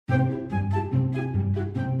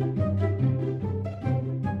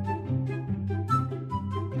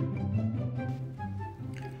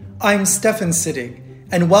I'm Stefan Sittig,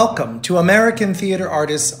 and welcome to American Theater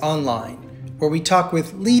Artists Online, where we talk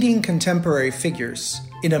with leading contemporary figures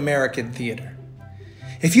in American theater.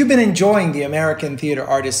 If you've been enjoying the American Theater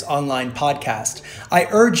Artists Online podcast, I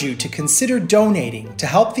urge you to consider donating to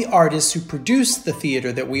help the artists who produce the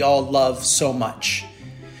theater that we all love so much.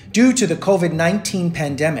 Due to the COVID-19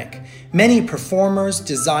 pandemic, many performers,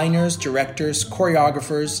 designers, directors,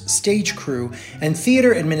 choreographers, stage crew, and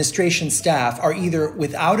theater administration staff are either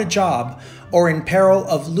without a job or in peril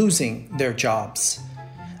of losing their jobs.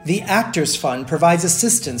 The Actors Fund provides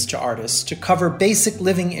assistance to artists to cover basic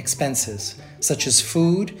living expenses, such as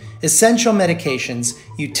food, essential medications,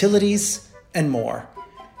 utilities, and more.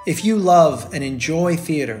 If you love and enjoy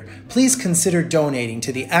theater, please consider donating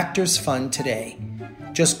to the Actors Fund today.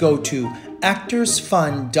 Just go to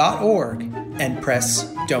actorsfund.org and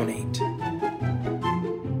press donate.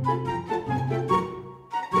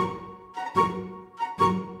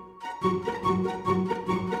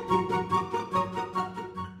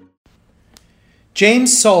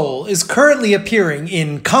 James Soule is currently appearing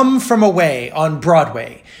in Come From Away on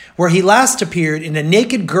Broadway, where he last appeared in A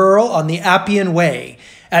Naked Girl on the Appian Way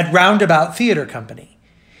at Roundabout Theater Company.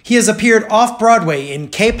 He has appeared off-Broadway in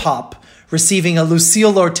K-Pop, receiving a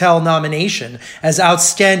Lucille Lortel nomination as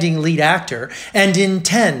Outstanding Lead Actor, and in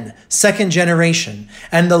 10, Second Generation,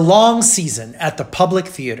 and The Long Season at the Public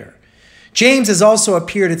Theater. James has also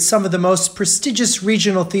appeared at some of the most prestigious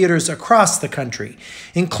regional theaters across the country,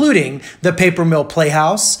 including the Paper Mill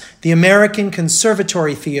Playhouse, the American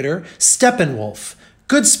Conservatory Theater, Steppenwolf,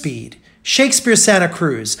 Goodspeed, Shakespeare Santa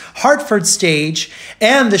Cruz, Hartford Stage,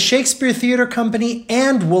 and the Shakespeare Theater Company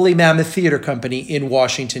and Woolly Mammoth Theater Company in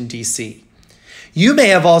Washington, D.C. You may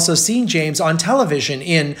have also seen James on television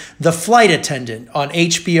in The Flight Attendant on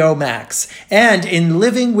HBO Max and in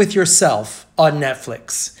Living with Yourself on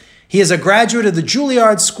Netflix. He is a graduate of the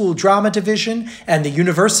Juilliard School Drama Division and the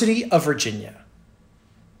University of Virginia.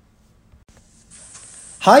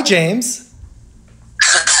 Hi, James.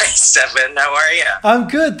 Hi, Stefan. How are you? I'm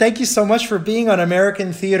good. Thank you so much for being on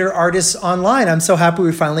American Theater Artists Online. I'm so happy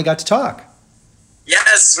we finally got to talk.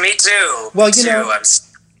 Yes, me too. Well,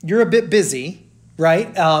 you're a bit busy,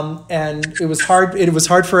 right? And it was hard. It was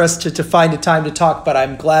hard for us to find a time to talk, but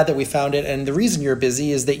I'm glad that we found it. And the reason you're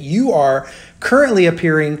busy is that you are currently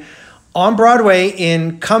appearing on Broadway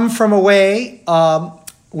in Come From Away,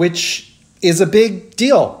 which is a big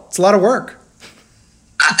deal. It's a lot of work.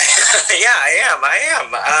 Yeah, I am.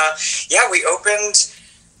 We opened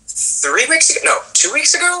 2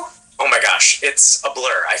 weeks ago? Oh my gosh, it's a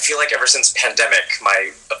blur. I feel like ever since pandemic,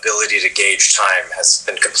 my ability to gauge time has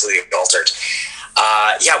been completely altered.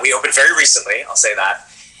 We opened very recently, I'll say that.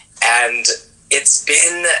 And it's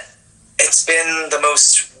been the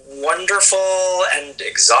most wonderful and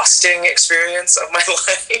exhausting experience of my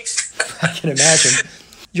life. I can imagine.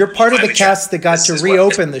 You're part of the cast that got to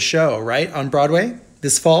reopen the show, right, on Broadway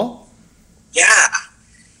this fall?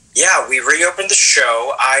 Yeah, we reopened the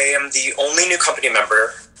show. I am the only new company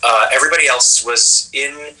member. Everybody else was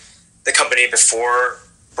in the company before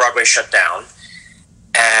Broadway shut down.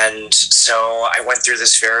 And so I went through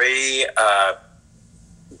this very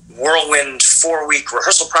whirlwind 4-week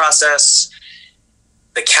rehearsal process.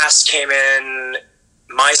 The cast came in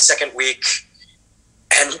my second week.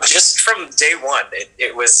 And just from day one,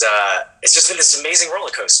 it's just been this amazing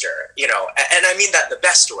roller coaster, and I mean that the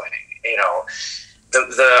best way,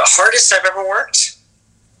 the hardest I've ever worked,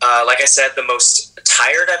 like I said, the most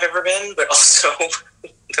tired I've ever been, but also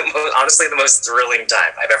honestly, the most thrilling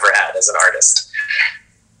time I've ever had as an artist.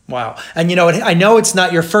 Wow. And I know it's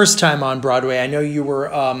not your first time on Broadway. I know you were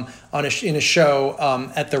in a show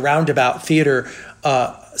at the Roundabout Theater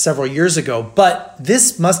several years ago, but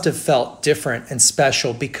this must have felt different and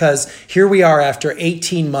special because here we are after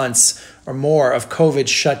 18 months or more of COVID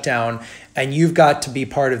shutdown, and you've got to be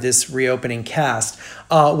part of this reopening cast.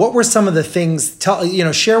 What were some of the things,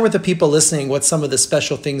 share with the people listening what some of the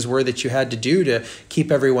special things were that you had to do to keep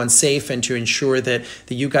everyone safe and to ensure that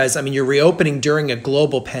you guys, you're reopening during a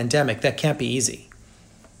global pandemic. That can't be easy.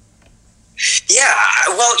 Yeah,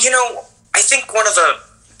 well, I think one of the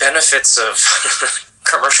benefits of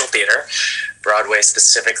commercial theater, Broadway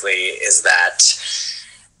specifically, is that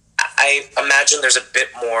I imagine there's a bit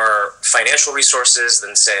more financial resources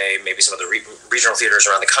than, say, maybe some of the regional theaters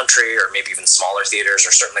around the country, or maybe even smaller theaters,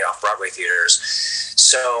 or certainly off-Broadway theaters.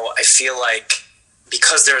 So I feel like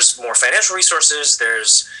because there's more financial resources,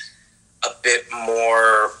 there's a bit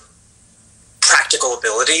more practical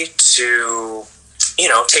ability to,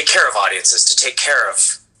 take care of audiences, to take care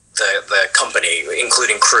of the company,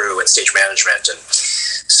 including crew and stage management. And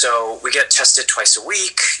So we get tested twice a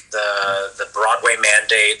week. The Broadway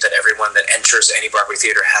mandate that everyone that enters any Broadway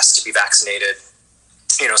theater has to be vaccinated.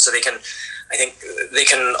 So they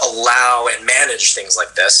can allow and manage things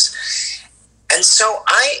like this. And so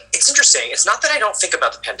it's interesting. It's not that I don't think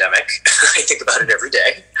about the pandemic. I think about it every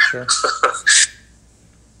day. Sure.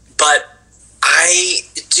 But I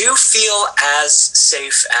do feel as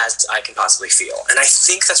safe as I can possibly feel. And I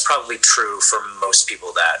think that's probably true for most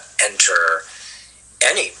people that enter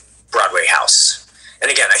any Broadway house. And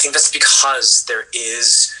again, I think that's because there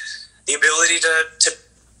is the ability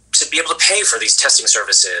to be able to pay for these testing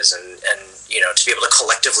services and to be able to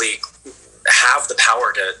collectively have the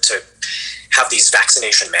power to have these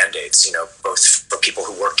vaccination mandates, both for people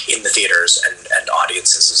who work in the theaters and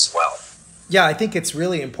audiences as well. Yeah, I think it's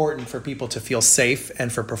really important for people to feel safe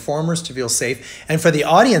and for performers to feel safe and for the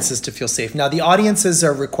audiences to feel safe. Now, the audiences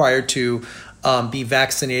are required to be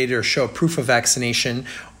vaccinated or show proof of vaccination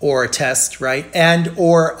or a test, right? And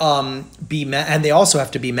they also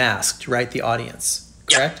have to be masked, right? The audience,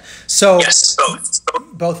 correct? Yeah. So yes,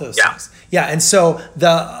 both those things. Yeah, and so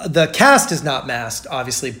the cast is not masked,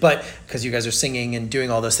 obviously, but because you guys are singing and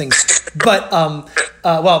doing all those things. But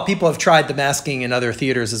people have tried the masking in other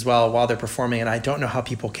theaters as well while they're performing, and I don't know how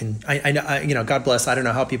people can. God bless. I don't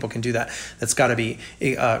know how people can do that. That's got to be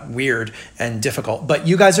weird and difficult. But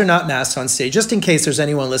you guys are not masked on stage, just in case there's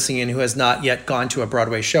anyone listening in who has not yet gone to a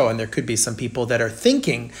Broadway show, and there could be some people that are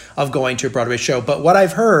thinking of going to a Broadway show. But what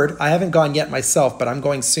I've heard, I haven't gone yet myself, but I'm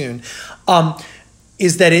going soon.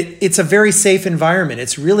 Is that it's a very safe environment.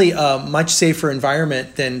 It's really a much safer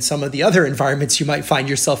environment than some of the other environments you might find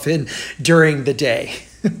yourself in during the day.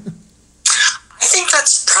 I think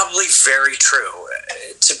that's probably very true,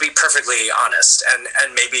 to be perfectly honest. And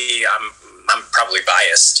maybe I'm probably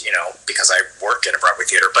biased, because I work in a Broadway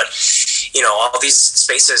theater. But, all these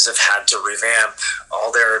spaces have had to revamp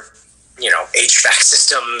all their, HVAC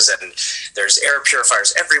systems, and there's air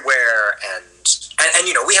purifiers everywhere, and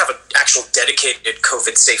we have an actual dedicated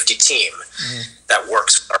COVID safety team that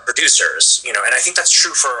works with our producers, and I think that's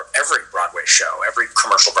true for every Broadway show, every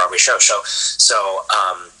commercial Broadway show. So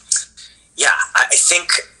I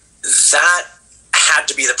think that had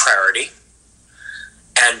to be the priority.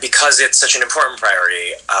 And because it's such an important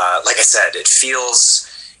priority, like I said, it feels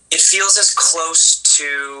as close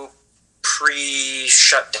to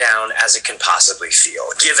pre-shutdown as it can possibly feel,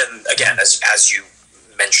 given, again, as you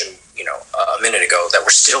mentioned, a minute ago, that we're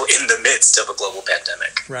still in the midst of a global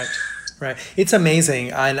pandemic. Right. It's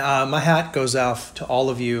amazing. And my hat goes off to all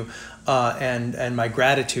of you and my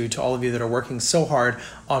gratitude to all of you that are working so hard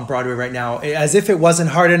on Broadway right now, as if it wasn't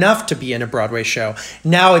hard enough to be in a Broadway show.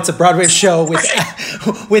 Now it's a Broadway show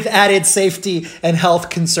with added safety and health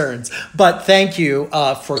concerns. But thank you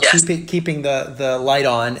for keeping the light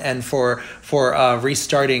on and for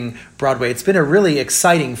restarting Broadway. It's been a really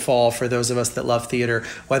exciting fall for those of us that love theater,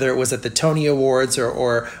 whether it was at the Tony Awards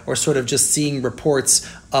or sort of just seeing reports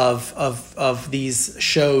of these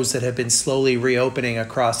shows that have been slowly reopening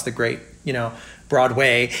across the great,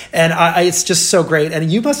 Broadway. And it's just so great.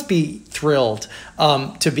 And you must be thrilled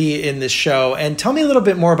to be in this show. And tell me a little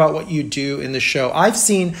bit more about what you do in the show. I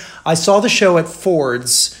saw the show at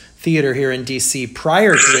Ford's Theater here in DC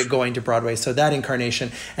prior to it going to Broadway. So that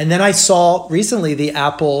incarnation. And then I saw recently the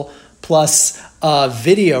Apple Plus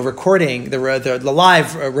video recording, the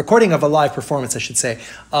live recording of a live performance, I should say,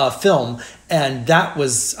 film. And that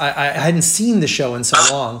was, I hadn't seen the show in so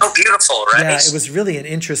long. Oh, beautiful, right? Yeah, it was really an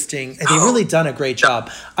interesting, and they really done a great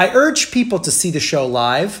job. I urge people to see the show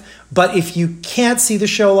live, but if you can't see the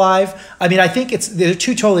show live, I think they're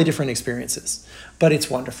two totally different experiences, but it's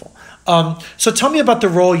wonderful. So tell me about the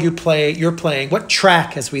role you're playing. What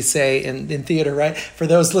track, as we say in theater, right? For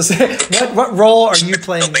those listening, what role are you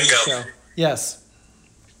playing in the show? Yes.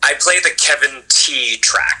 I play the Kevin T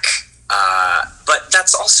track, but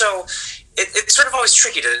that's also, it's sort of always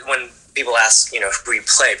tricky when people ask, who you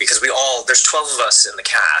play, because there's 12 of us in the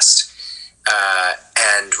cast,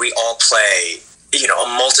 and we all play,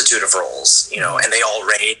 a multitude of roles, and they all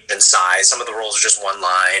range in size. Some of the roles are just one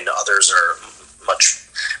line, others are much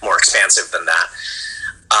more expansive than that.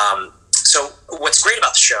 So what's great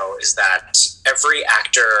about the show is that every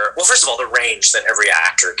actor, well, first of all, the range that every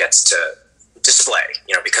actor gets to display,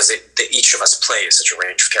 because each of us plays such a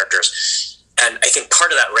range of characters. And I think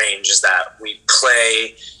part of that range is that we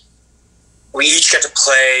each get to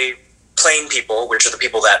play plain people, which are the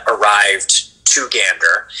people that arrived to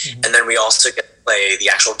Gander. Mm-hmm. And then we also get to play the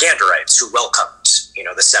actual Ganderites who welcomed,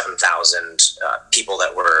 the 7,000 people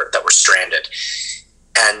that were stranded.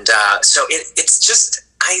 And so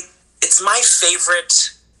it's my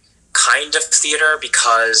favorite kind of theater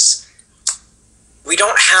because we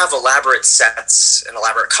don't have elaborate sets and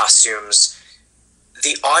elaborate costumes.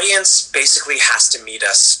 The audience basically has to meet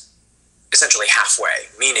us essentially halfway,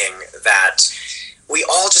 meaning that we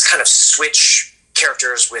all just kind of switch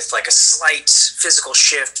characters with like a slight physical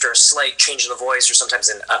shift or a slight change in the voice, or sometimes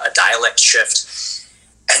a dialect shift.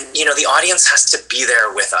 And, you know, the audience has to be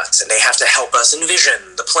there with us, and they have to help us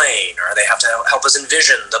envision the plane, or they have to help us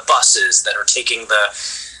envision the buses that are taking the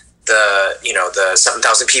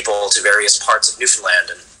 7,000 people to various parts of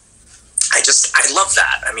Newfoundland. And I love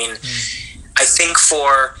that. I mean, I think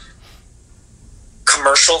for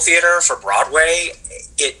commercial theater, for Broadway,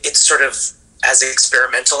 it's sort of as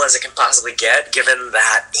experimental as it can possibly get, given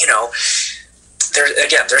that, you know,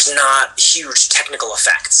 there's not huge technical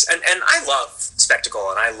effects. And I love spectacle,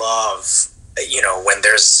 and I love, you know, when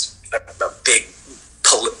there's a big,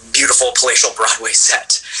 beautiful palatial Broadway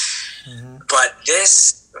set. Mm-hmm. But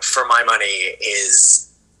this, for my money,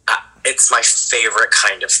 is it's my favorite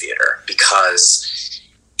kind of theater, because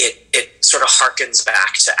it sort of harkens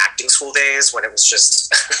back to acting school days, when it was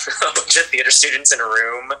just a bunch of theater students in a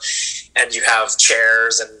room, and you have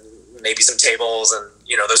chairs and maybe some tables, and,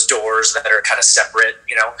 you know, those doors that are kind of separate,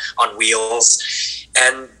 you know, on wheels,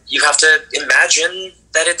 and you have to imagine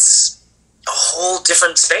that it's a whole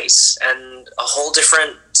different space and a whole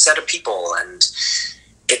different set of people, and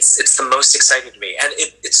it's the most exciting to me. And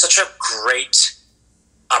it's such a great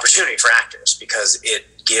opportunity for actors, because it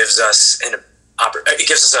gives us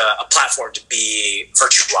a platform to be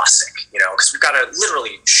virtuosic, you know, because we've got to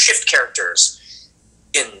literally shift characters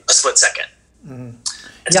in a split second. Mm-hmm.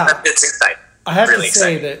 Yeah, it's exciting. I have really to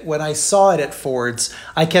say exciting. that when I saw it at Ford's,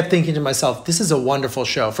 I kept thinking to myself, this is a wonderful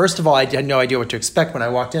show. First of all, I had no idea what to expect when I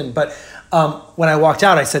walked in, but when I walked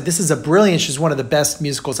out, I said, this is a brilliant, she's one of the best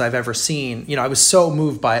musicals I've ever seen. You know, I was so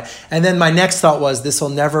moved by it. And then my next thought was, this will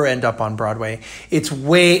never end up on Broadway.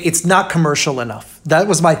 It's not commercial enough. That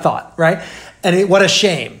was my thought, right? And what a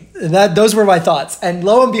shame. Those were my thoughts. And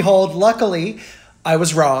lo and behold, luckily, I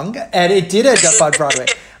was wrong, and it did end up on Broadway.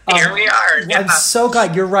 Here we are. Yeah. I'm so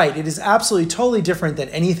glad. You're right. It is absolutely totally different than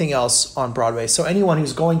anything else on Broadway. So anyone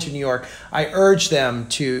who's going to New York, I urge them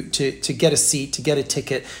to get a seat, to get a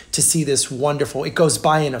ticket, to see this wonderful. It goes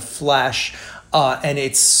by in a flash, and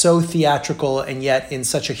it's so theatrical and yet in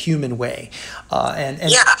such a human way.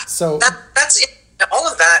 So that's it. All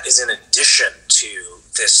of that is in addition to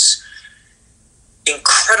this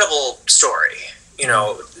incredible story. You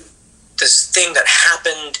know, this thing that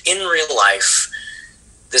happened in real life.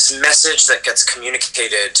 This message that gets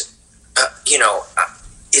communicated,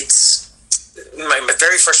 it's my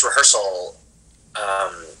very first rehearsal.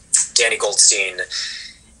 Danny Goldstein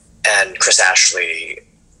and Chris Ashley,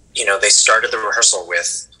 you know, they started the rehearsal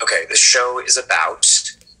with, okay, this show is about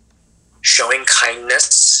showing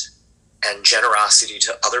kindness and generosity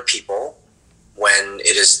to other people when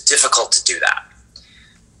it is difficult to do that.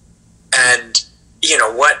 And, you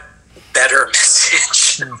know, what better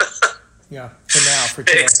message? Yeah, for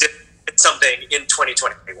today. It's something in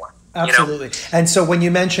 2021. Absolutely. You know? And so when you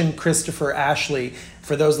mentioned Christopher Ashley,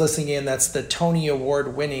 for those listening in, that's the Tony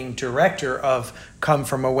Award-winning director of Come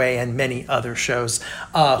From Away and many other shows,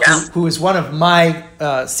 who is one of my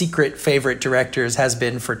secret favorite directors, has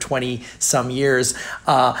been for 20-some years.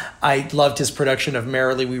 I loved his production of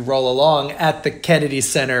Merrily We Roll Along at the Kennedy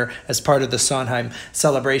Center as part of the Sondheim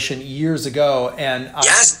celebration years ago. And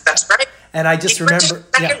yes, that's right. And I just remember,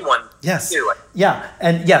 one. Yes. Too. Yeah.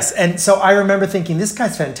 And so I remember thinking, this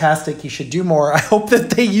guy's fantastic. He should do more. I hope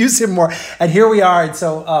that they use him more. And here we are. And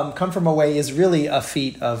so Come From Away is really a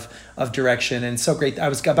feat of direction, and so great. I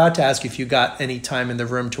was about to ask you if you got any time in the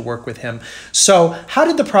room to work with him. So how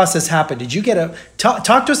did the process happen? Did you get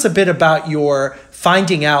talk to us a bit about your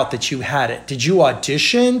finding out that you had it? Did you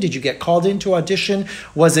audition? Did you get called in to audition?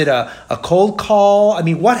 Was it a cold call? I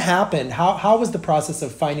mean, what happened? How was the process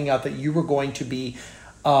of finding out that you were going to be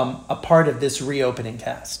a part of this reopening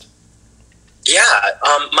cast? Yeah,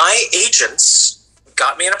 my agents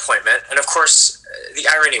got me an appointment, and of course, the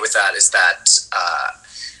irony with that is that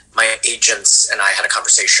my agents and I had a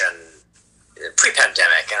conversation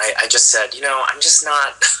pre-pandemic, and I just said, you know, I'm just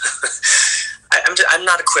not, I'm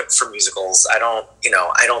not equipped for musicals. I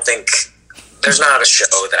don't think there's not a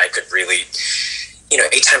show that I could really,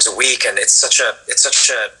 8 times a week, and it's such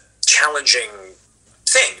a challenging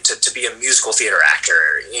thing to be a musical theater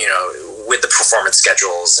actor, with the performance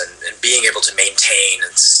schedules and being able to maintain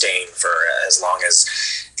and sustain for as long as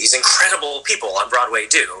these incredible people on Broadway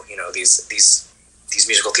do, these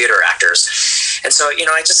musical theater actors. And so,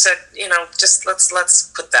 I just said, just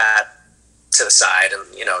let's put that to the side and,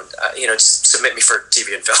 just submit me for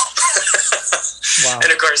TV and film. Wow.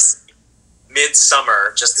 And of course,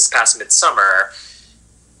 just this past midsummer,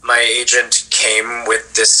 my agent came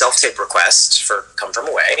with this self-tape request for Come From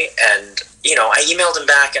Away, and I emailed him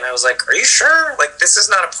back and I was like, are you sure? Like, this is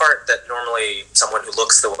not a part that normally someone who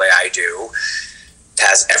looks the way I do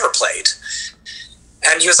has ever played.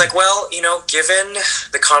 And he was like, well, given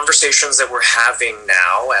the conversations that we're having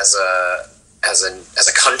now as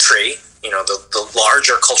a country, the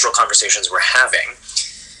larger cultural conversations we're having,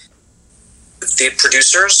 the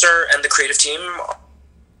producers and the creative team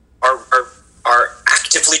are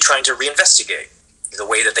actively trying to reinvestigate the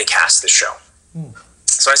way that they cast this show.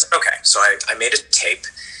 So I said, okay. So I made a tape.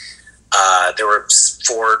 There were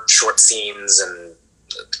 4 short scenes and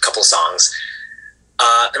a couple of songs.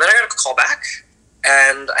 And then I got a call back,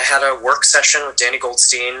 and I had a work session with Danny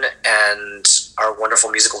Goldstein and our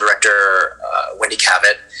wonderful musical director, Wendy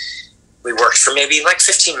Cavett. We worked for maybe like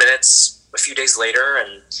 15 minutes a few days later,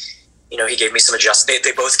 and he gave me some adjustments.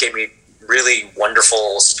 They both gave me really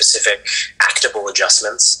wonderful, specific, actable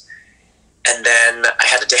adjustments. And then I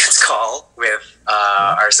had a dance call with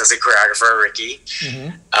our associate choreographer, Ricky,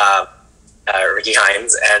 Ricky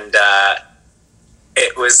Hines, and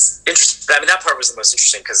it was interesting. I mean, that part was the most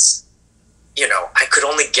interesting because, I could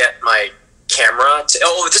only get my camera to...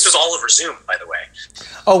 Oh, this was all over Zoom, by the way.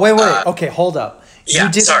 Oh, wait. Okay, hold up. Yeah,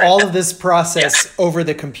 you did all of this process over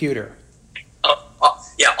the computer.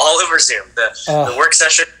 Yeah, all over Zoom. The work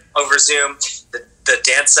session over Zoom. The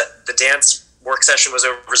dance work session was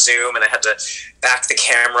over Zoom, and I had to back the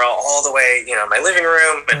camera all the way, in my living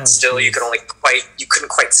room, and still you couldn't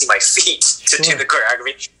quite see my feet to do the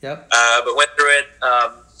choreography. Yep. But went through it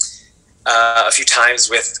a few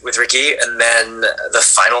times with Ricky, and then the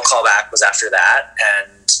final callback was after that,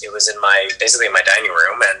 and it was basically in my dining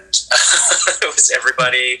room, and it was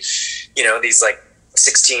everybody, these like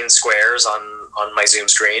 16 squares on my Zoom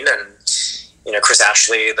screen, and Chris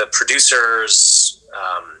Ashley, the producers,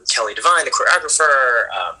 Kelly Devine, the choreographer,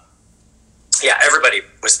 everybody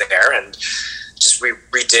was there, and just we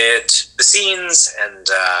redid the scenes, and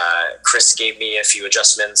Chris gave me a few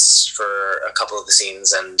adjustments for a couple of the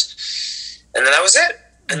scenes, and then that was it.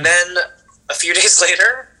 And then a few days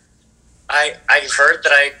later, I heard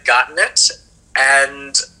that I'd gotten it,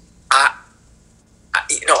 and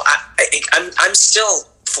I'm still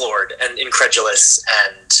floored and incredulous,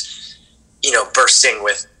 and bursting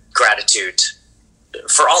with gratitude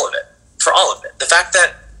for all of it. The fact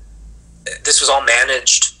that this was all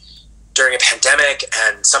managed during a pandemic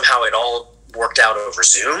and somehow it all worked out over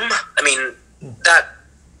Zoom. I mean, that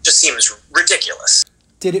just seems ridiculous.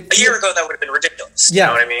 A year ago, that would have been ridiculous. Yeah, you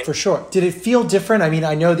know what I mean? For sure. Did it feel different? I mean,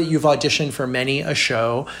 I know that you've auditioned for many a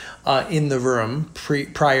show in the room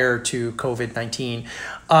prior to COVID-19.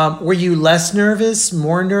 Were you less nervous,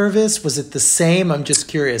 more nervous? Was it the same? I'm just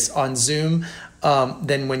curious, on Zoom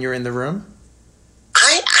than when you're in the room?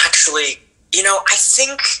 I actually, I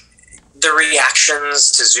think the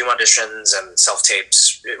reactions to Zoom auditions and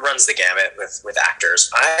self-tapes, it runs the gamut with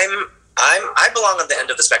actors. I belong on the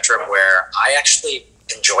end of the spectrum where I actually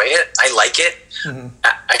enjoy it. I like it. Mm-hmm.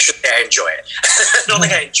 Actually, I enjoy it. I don't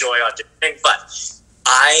think I enjoy auditioning, but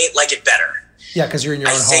I like it better. Yeah, because you're in your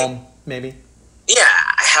own home, maybe. Yeah,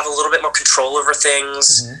 I have a little bit more control over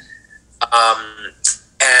things. Mm-hmm.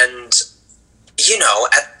 And,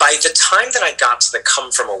 by the time that I got to the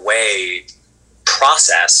Come From Away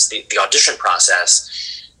process, the audition process,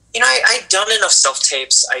 I'd done enough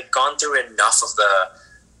self-tapes. I'd gone through enough of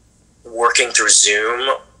the working through Zoom,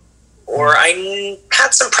 or I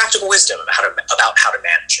had some practical wisdom about how to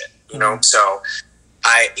manage it, So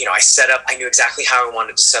I set up, I knew exactly how I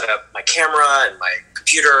wanted to set up my camera and my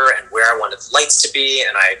computer and where I wanted the lights to be.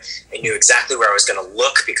 And I knew exactly where I was going to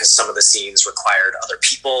look because some of the scenes required other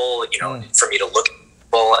people, for me to look at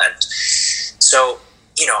people. And so,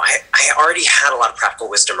 I already had a lot of practical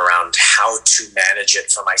wisdom around how to manage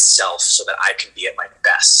it for myself so that I can be at my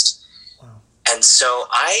best. Wow. And so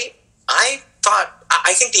I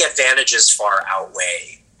think the advantages far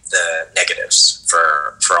outweigh the negatives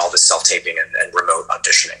for all this self-taping and remote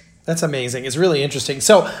auditioning. That's amazing. It's really interesting.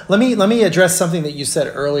 So let me address something that you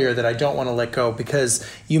said earlier that I don't want to let go, because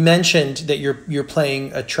you mentioned that you're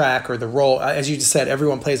playing a track or the role. As you just said,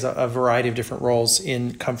 everyone plays a variety of different roles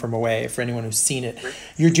in Come From Away, for anyone who's seen it.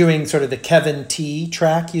 You're doing sort of the Kevin T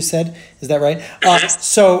track, you said. Is that right?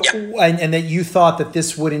 And that you thought that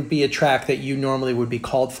this wouldn't be a track that you normally would be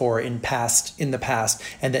called for in the past,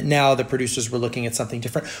 and that now the producers were looking at something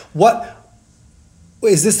different. What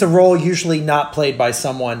is this, the role usually not played by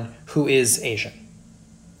someone who is Asian?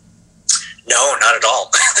 No, not at all.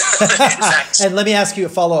 In fact, and let me ask you a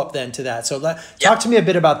follow-up then to that. So talk to me a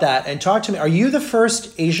bit about that, and talk to me, are you the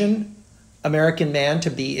first Asian American man to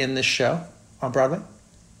be in this show on Broadway?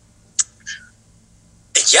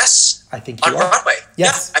 Yes. I think you on are. Broadway.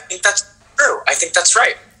 Yes. Yeah, I think that's true. I think that's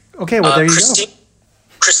right. Okay, well, there you Christine, go.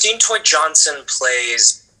 Christine Toy Johnson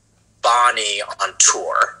plays Bonnie on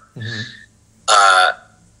tour.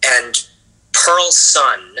 And Pearl's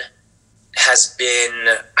son has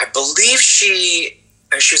been, I believe she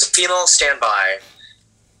was a female standby.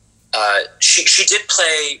 She did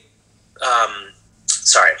play,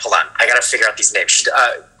 sorry, hold on. I got to figure out these names.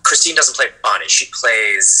 Christine doesn't play Bonnie. She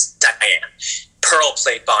plays Diane. Pearl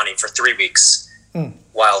played Bonnie for 3 weeks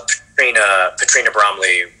while Patrina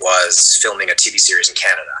Bromley was filming a TV series in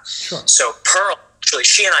Canada. Sure. So Pearl, actually,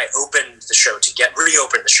 she and I reopened the show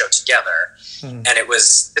together, and it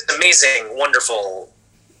was this amazing, wonderful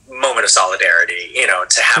moment of solidarity.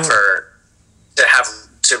 To have her,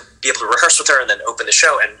 to be able to rehearse with her and then open the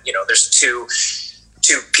show, and there's two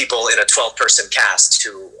people in a 12-person cast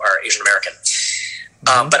who are Asian American.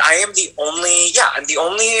 But I am the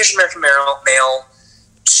only Asian American male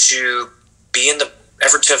to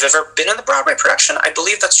have ever been in the Broadway production. I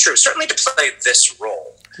believe that's true. Certainly to play this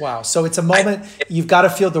role. Wow. So it's a moment, you've got to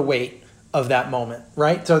feel the weight of that moment,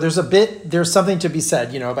 right? So there's something to be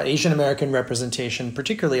said, about Asian American representation,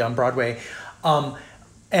 particularly on Broadway,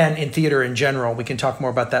 and in theater in general. We can talk more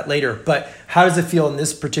about that later. But how does it feel in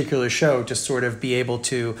this particular show to sort of be able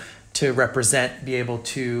to represent, be able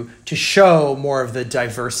to show more of the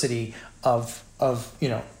diversity of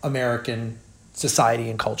American society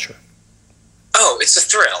and culture? Oh, it's a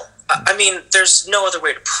thrill. I mean, there's no other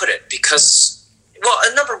way to put it because, well,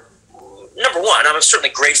 number one, I'm certainly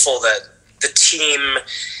grateful that the team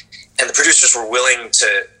and the producers were willing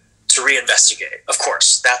to reinvestigate. Of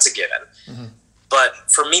course, that's a given. But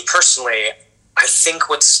for me personally, I think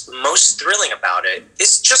what's most thrilling about it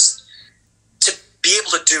is just to be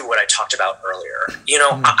able to do what I talked about earlier.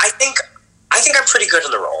 I think I'm pretty good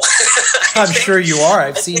in the role. I'm sure you are.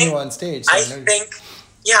 I've seen you on stage. So I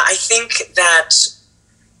think that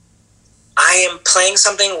I am playing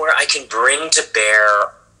something where I can bring to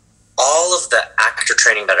bear all of the actor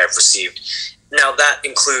training that I've received. Now, that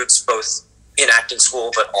includes both in acting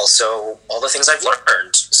school, but also all the things I've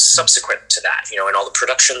learned subsequent to that, in all the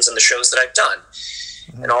productions and the shows that I've done,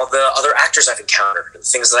 and all the other actors I've encountered, and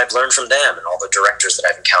things that I've learned from them, and all the directors that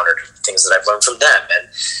I've encountered, things that I've learned from them. And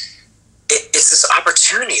it's this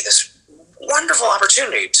opportunity, this wonderful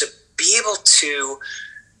opportunity to be able to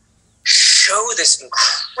show this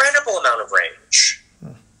incredible amount of range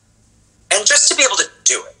and just to be able to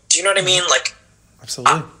do it. Do you know what I mean? Like,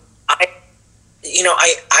 absolutely. I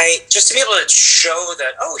just to be able to show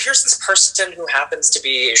that, oh, here's this person who happens to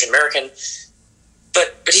be Asian American,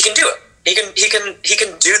 but he can do it. He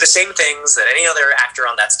can do the same things that any other actor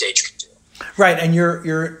on that stage can do. Right, and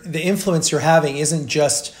the influence you're having isn't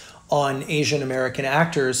just on Asian American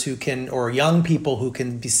actors or young people who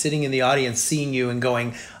can be sitting in the audience seeing you and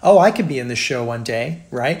going, oh, I could be in this show one day,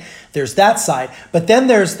 right? There's that side. But then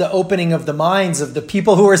there's the opening of the minds of the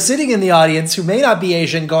people who are sitting in the audience who may not be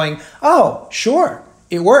Asian going, oh, sure,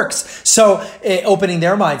 it works. So opening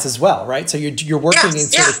their minds as well, right? So you're working in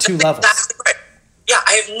sort of two levels. Exactly right. Yeah,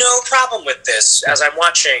 I have no problem with this as I'm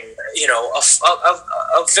watching,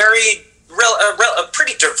 a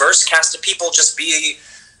pretty diverse cast of people just be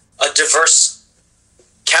a diverse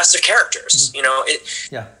cast of characters.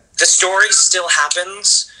 The story still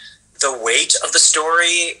happens. The weight of the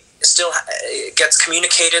story still gets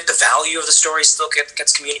communicated. The value of the story still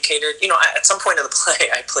gets communicated. At some point in the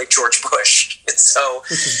play, I played George Bush. So,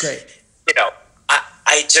 which is great.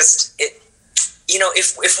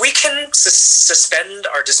 If we can suspend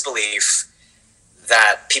our disbelief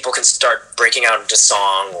that people can start breaking out into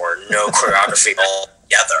song or no choreography all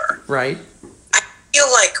together. Right. I feel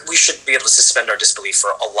like we should be able to suspend our disbelief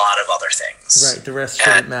for a lot of other things. Right, the rest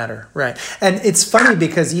shouldn't matter. Right. And it's funny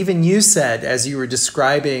because even you said, as you were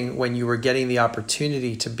describing when you were getting the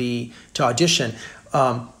opportunity to audition,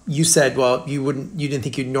 you said, well, you didn't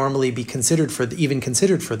think you'd normally be considered for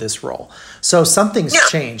this role. So something's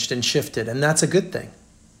changed and shifted, and that's a good thing.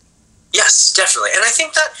 Yes, definitely. And I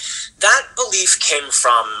think that belief comes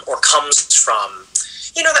from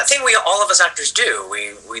that thing all of us actors do.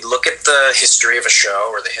 We look at the history of a show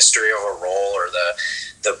or the history of a role or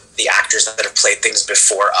the actors that have played things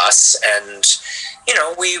before us, and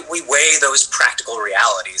we weigh those practical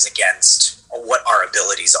realities against what our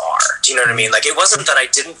abilities are. Do you know what I mean? Like, it wasn't that I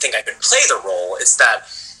didn't think I could play the role, it's that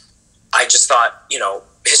I just thought,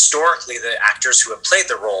 historically the actors who have played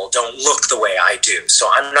the role don't look the way I do. So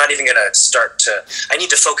I'm not even going to I need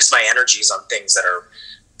to focus my energies on things that are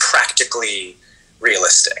practically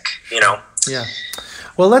realistic, Yeah.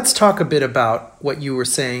 Well, let's talk a bit about what you were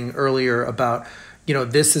saying earlier about,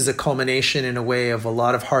 this is a culmination in a way of a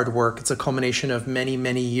lot of hard work. It's a culmination of many,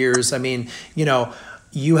 many years. I mean,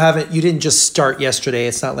 you didn't just start yesterday.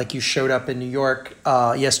 It's not like you showed up in New York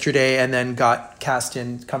yesterday and then got cast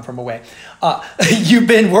in Come From Away. You've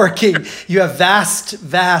been working. You have vast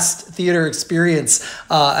theater experience.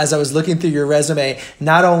 As I was looking through your resume,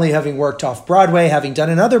 not only having worked off Broadway, having done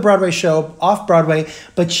another Broadway show off Broadway,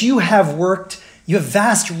 but you have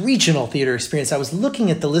vast regional theater experience. I was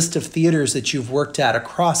looking at the list of theaters that you've worked at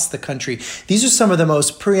across the country. These are some of the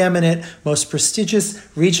most preeminent, most prestigious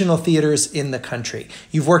regional theaters in the country.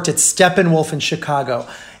 You've worked at Steppenwolf in Chicago,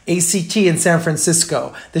 ACT in San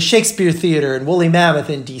Francisco, the Shakespeare Theater in Woolly Mammoth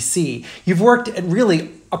in DC. You've worked at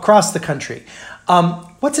really across the country.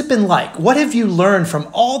 What's it been like? What have you learned from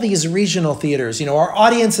all these regional theaters? Our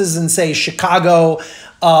audiences in, say, Chicago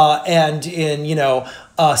and in,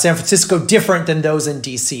 San Francisco different than those in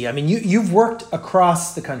DC. I mean, you've worked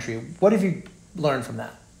across the country. What have you learned from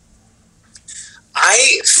that?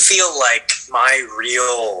 I feel like my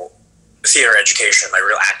real theater education, my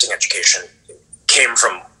real acting education came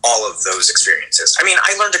from all of those experiences. I mean,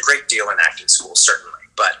 I learned a great deal in acting school, certainly,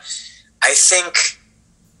 but I think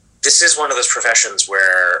this is one of those professions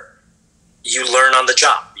where you learn on the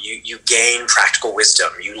job. You gain practical wisdom.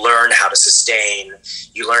 You learn how to sustain.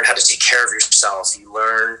 You learn how to take care of yourself. You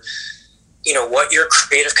learn, what your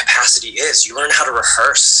creative capacity is. You learn how to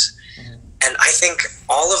rehearse. Mm-hmm. And I think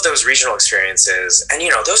all of those regional experiences and,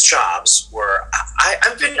 those jobs were,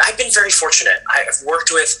 I've been very fortunate. I've worked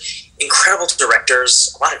with incredible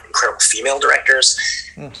directors, a lot of incredible female directors.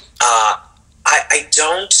 Mm.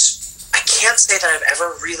 I can't say that I've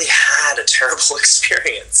ever really had a terrible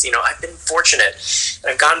experience. I've been fortunate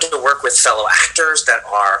that I've gotten to work with fellow actors that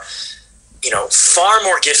are, far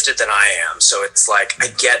more gifted than I am. So it's like I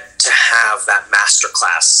get to have that master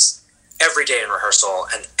class every day in rehearsal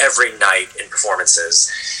and every night in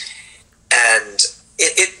performances. And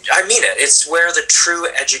I mean it. It's where the true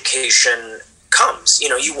education comes.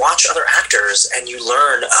 You watch other actors and you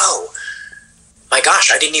learn, oh, my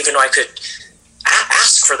gosh, I didn't even know I could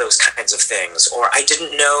ask for those kinds of things, or I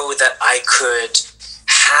didn't know that I could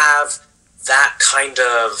have that kind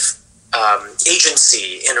of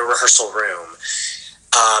agency in a rehearsal room.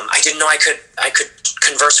 I didn't know I could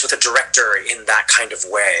converse with a director in that kind of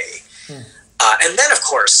way. And then, of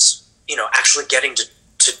course, actually getting to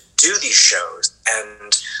do these shows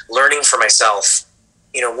and learning for myself,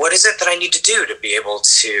 what is it that I need to do to be able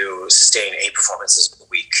to sustain 8 performances a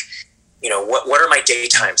week? What are my day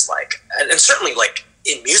times like? And certainly like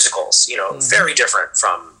in musicals, mm-hmm. very different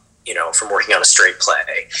from working on a straight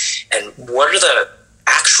play. And what are the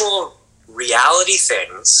actual reality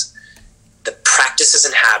things, the practices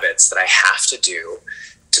and habits that I have to do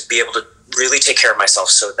to be able to really take care of myself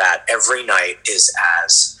so that every night is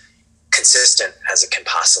as consistent as it can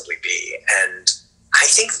possibly be. And I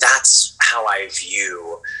think that's how I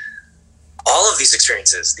view all of these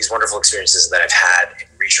experiences, these wonderful experiences that I've had in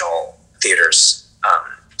regional theaters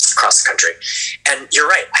across the country. And you're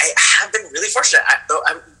right, I have been really fortunate.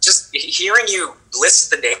 I'm just hearing you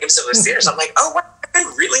list the names of those theaters. I'm like, oh, wow, I've been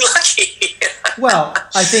really lucky. Well,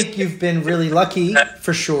 I think you've been really lucky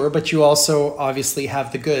for sure, but you also obviously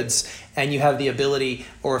have the goods and you have the ability,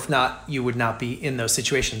 or if not, you would not be in those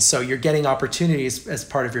situations. So you're getting opportunities as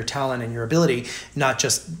part of your talent and your ability, not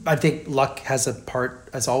just, I think luck has a part,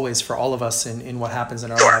 as always, for all of us in what happens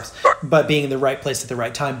in our lives, but being in the right place at the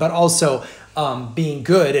right time, but also being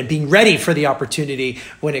good and being ready for the opportunity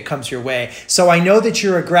when it comes your way. So I know that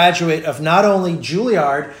you're a graduate of not only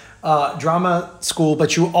Juilliard Drama School,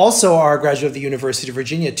 but you also are a graduate of the University of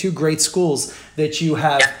Virginia, 2 great schools that you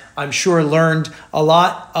have, I'm sure, learned a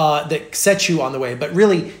lot that set you on the way. But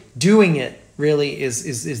really doing it really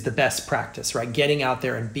is the best practice, right? Getting out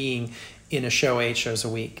there and being in a show 8 shows a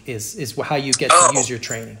week is how you get to use your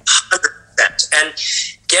training. 100%. And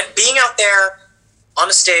being out there on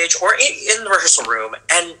a stage or in the rehearsal room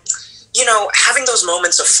and, having those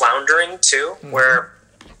moments of floundering too, mm-hmm. where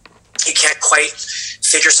you can't quite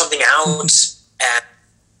figure something out and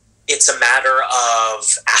it's a matter of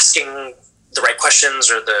asking the right questions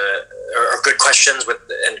or good questions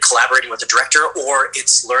and collaborating with the director, or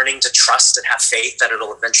it's learning to trust and have faith that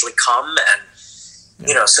it'll eventually come.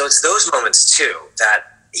 And, so it's those moments too that,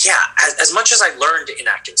 as much as I learned in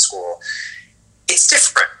acting school, it's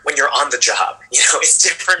different when you're on the job. It's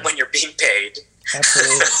different when you're being paid.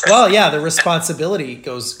 Absolutely. Well, the responsibility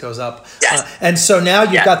goes up. Yes. And so now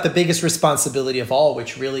you've got the biggest responsibility of all,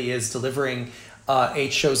 which really is delivering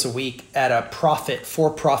 8 shows a week at a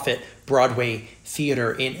for-profit Broadway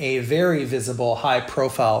theater in a very visible,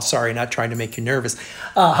 high-profile, sorry, not trying to make you nervous,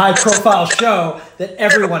 high-profile show that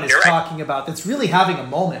everyone is talking about, that's really having a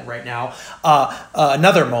moment right now,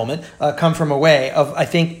 another moment, Come From Away, of, I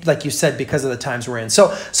think, like you said, because of the times we're in.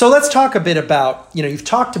 So let's talk a bit about, you've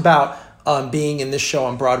talked about being in this show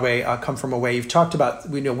on Broadway, Come From Away. You've talked about,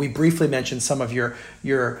 we briefly mentioned some of your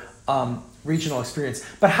regional experience,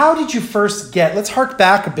 but how did you first let's hark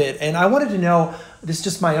back a bit, and I wanted to know, this is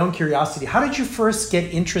just my own curiosity, how did you first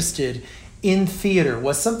get interested in theater?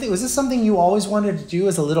 Was this something you always wanted to do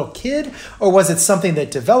as a little kid, or was it something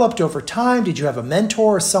that developed over time? Did you have a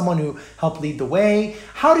mentor or someone who helped lead the way?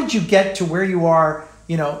 How did you get to where you are,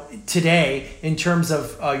 today in terms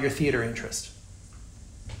of your theater interest?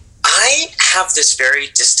 I have this very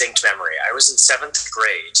distinct memory. I was in 7th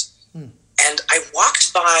grade, and I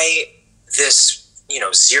walked by this,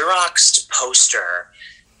 Xeroxed poster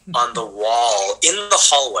on the wall in the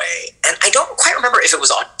hallway, and I don't quite remember if it was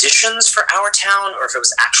auditions for Our Town or if it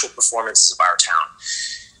was actual performances of Our Town.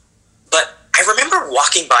 But I remember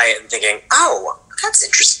walking by it and thinking, oh, that's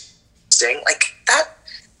interesting. Like that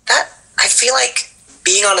I feel like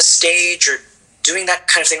being on a stage or doing that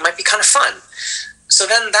kind of thing might be kind of fun. So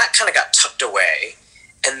then that kind of got tucked away,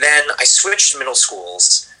 and then I switched middle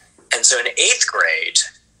schools, and so in 8th grade,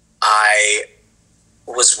 I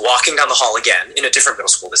was walking down the hall again in a different middle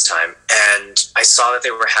school this time, and I saw that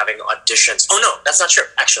they were having auditions. Oh no, that's not true.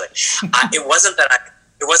 Actually, it wasn't that I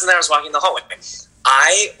was walking the hallway.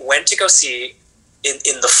 I went to go see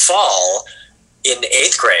in the fall in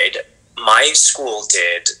 8th grade. My school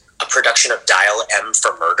did a production of Dial M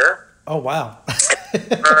for Murder. Oh wow!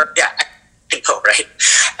 Yeah, I know, right?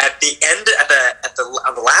 At the end,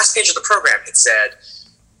 on the last page of the program, it said,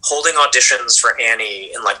 holding auditions for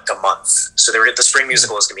Annie in like a month. So the spring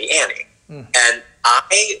musical was going to be Annie. And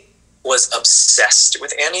I was obsessed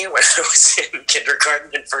with Annie when I was in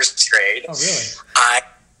kindergarten and 1st grade. Oh, really?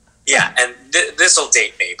 And this will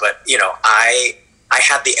date me, but, I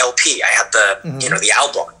had the LP. I had the, the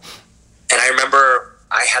album. And I remember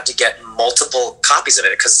I had to get multiple copies of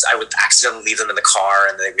it because I would accidentally leave them in the car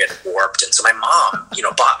and they would get warped. And so my mom,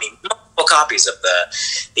 bought me multiple copies of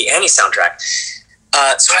the Annie soundtrack.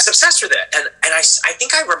 So I was obsessed with it, and I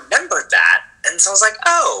think I remembered that, and so I was like,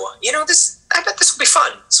 oh, I bet this will be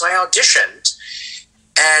fun. So I auditioned,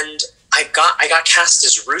 and I got cast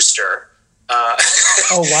as Rooster.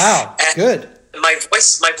 Oh wow, good. My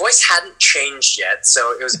voice hadn't changed yet,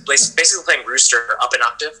 so it was basically playing Rooster up an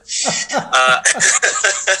octave.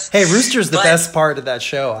 Hey, Rooster's the best part of that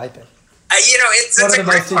show, I think. It's a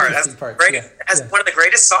great part. It has one of the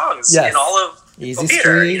greatest songs in all of Easy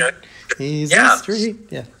theater. Street. Easy Street.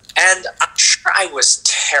 Yeah. And I'm sure I was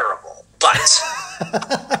terrible, but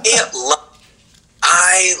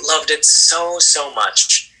I loved it so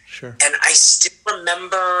much. Sure. And I still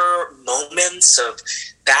remember moments of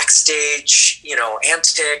backstage,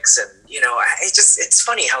 antics, and it's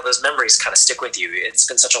funny how those memories kind of stick with you. It's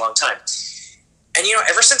been such a long time. And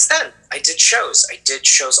ever since then, I did shows.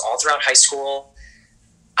 All throughout high school.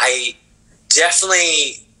 I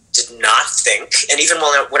definitely did not think, and even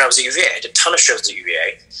when I was at UVA, I did a ton of shows at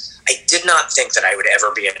UVA. I did not think that I would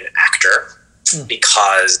ever be an actor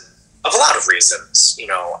because of a lot of reasons.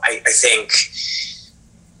 I think,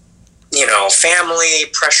 family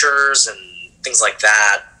pressures and things like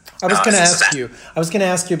that. I was going to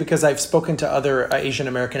ask you because I've spoken to other Asian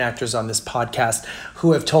American actors on this podcast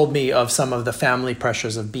who have told me of some of the family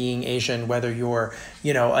pressures of being Asian, whether you're,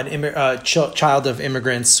 a child of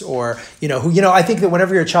immigrants or, I think that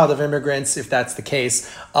whenever you're a child of immigrants, if that's the case,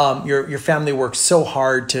 your family works so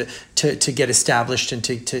hard to get established and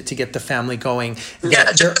to get the family going.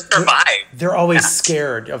 They're always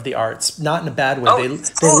scared of the arts, not in a bad way.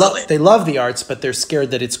 They love the arts, but they're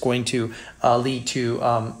scared that it's going to lead to,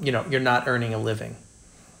 you're not earning a living.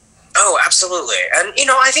 Oh, absolutely. And,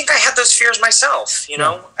 I think I had those fears myself,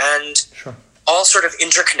 and sure. All sort of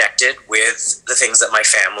interconnected with the things that my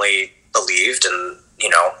family believed and,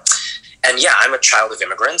 and yeah, I'm a child of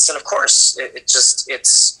immigrants. And of course, look,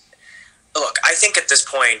 I think at this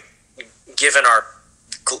point, given our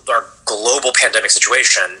global pandemic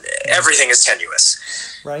situation, everything is tenuous.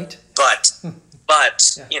 Right. But I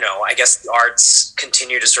guess the arts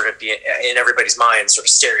continue to sort of be in everybody's mind sort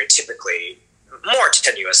of stereotypically more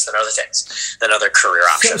tenuous than other things, than other career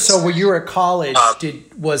options. So when you were at college,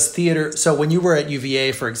 was theater, so when you were at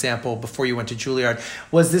UVA, for example, before you went to Juilliard,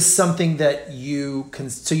 was this something that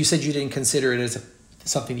so you said you didn't consider it as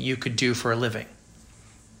something that you could do for a living?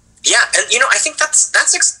 Yeah, and I think that's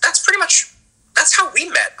pretty much, that's how we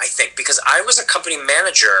met, I think, because I was a company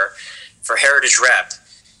manager for Heritage Rep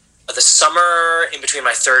the summer in between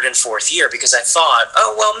my third and fourth year because I thought,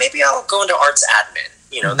 oh, well, maybe I'll go into arts admin.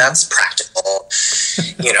 You know, that's practical.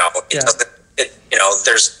 You know,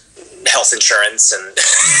 there's health insurance and,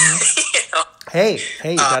 you know. Hey,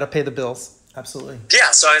 you got to pay the bills. Absolutely.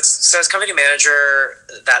 Yeah. So I was company manager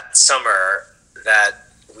that summer that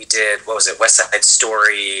we did, what was it? West Side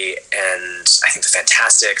Story and I think The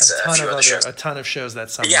Fantastics, a few other shows. A ton of shows that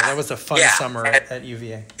summer. Yeah. That was a fun summer at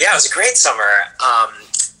UVA. Yeah, it was a great summer.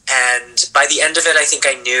 And by the end of it, I think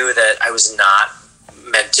I knew that I was not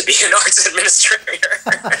meant to be an arts administrator.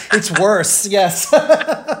 It's worse, yes.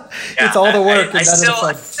 It's all the work. I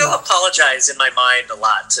still apologize in my mind a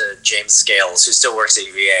lot to James Scales, who still works at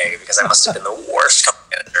UVA, because I must have been the worst company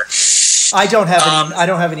manager. I don't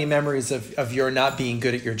have any memories of your not being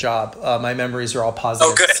good at your job. My memories are all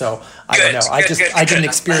positive. Oh, good. So I don't know. I didn't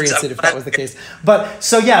experience it if that was the case. But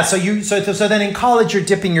so then in college you're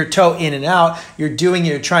dipping your toe in and out.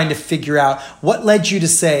 You're trying to figure out what led you to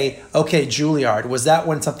say, okay, Juilliard. Was that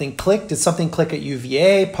when something clicked? Did something click at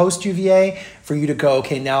UVA, post UVA, for you to go,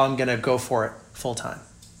 okay, now I'm going to go for it full time?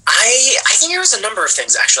 I think there was a number of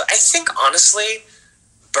things, actually. I think, honestly,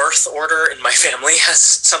 birth order in my family has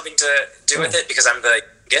something to do with it, because I'm the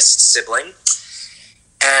youngest sibling.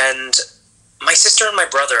 And my sister and my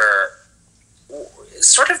brother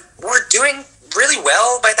sort of were doing really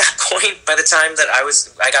well by that point, by the time that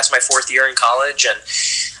I got to my fourth year in college. And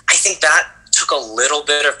I think that took a little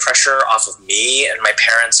bit of pressure off of me, and my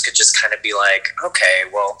parents could just kind of be like, okay,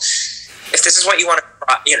 well, if this is what you want to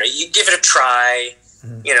try, you know, you give it a try,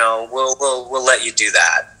 you know, we'll let you do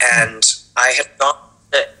that. And I had gone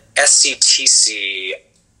to SCTC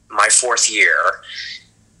my fourth year,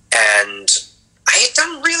 and I had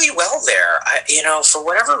done really well there. For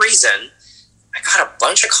whatever reason, I got a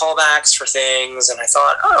bunch of callbacks for things, and I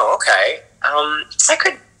thought, oh, okay,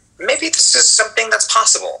 maybe this is something that's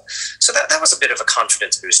possible. So that was a bit of a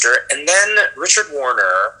confidence booster. And then Richard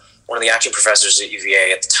Warner, one of the acting professors at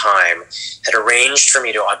UVA at the time, had arranged for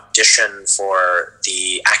me to audition for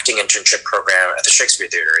the acting internship program at the Shakespeare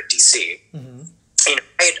Theater at DC. Mm-hmm. You know,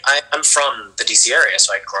 I'm from the DC area,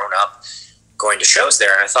 so I'd grown up going to shows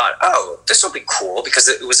there, and I thought, oh, this will be cool, because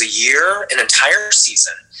it was a year, an entire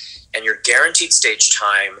season, and you're guaranteed stage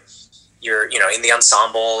time. You're, in the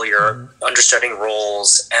ensemble, you're understudying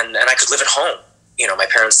roles, and I could live at home. You know, my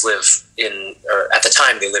parents at the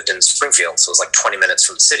time, they lived in Springfield, so it was like 20 minutes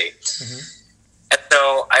from the city. Mm-hmm. And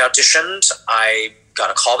so I auditioned, I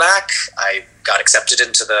got a callback, I got accepted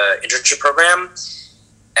into the internship program,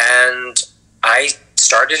 and I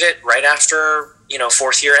started it right after,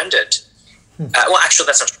 fourth year ended. Well, actually,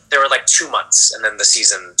 that's not true. There were like 2 months, and then the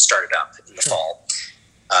season started up in the fall.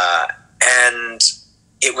 And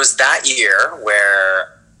it was that year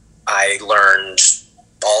where I learned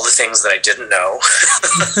all the things that I didn't know,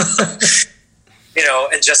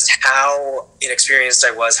 and just how inexperienced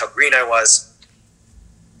I was, how green I was.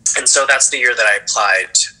 And so that's the year that I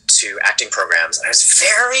applied to acting programs. And I was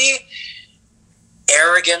very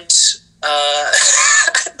arrogant.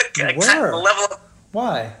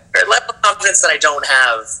 Why? A level of confidence that I don't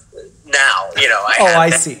have now. I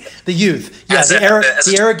see. The youth. Yeah,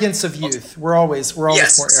 the arrogance of youth. We're always more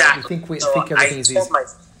exactly. arrogant. We think everything is easy.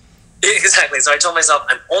 Exactly. So I told myself,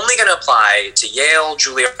 I'm only going to apply to Yale,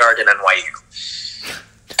 Juilliard, and NYU.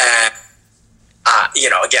 And,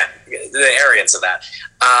 again, the arrogance of that.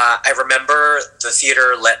 I remember the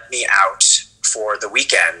theater let me out for a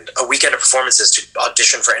weekend of performances to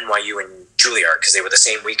audition for NYU and Juilliard, because they were the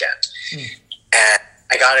same weekend. And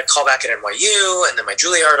I got a call back at NYU, and then my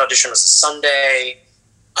Juilliard audition was a Sunday.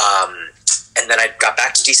 And then I got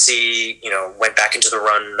back to DC, went back into the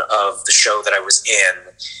run of the show that I was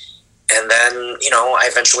in. And then, I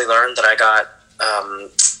eventually learned that I got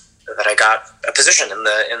a position in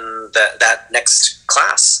that next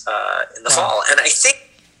class in the fall. And I think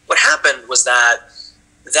what happened was that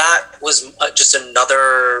was just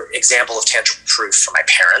another example of tangible proof for my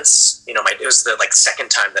parents. It was the second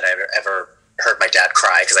time that I ever heard my dad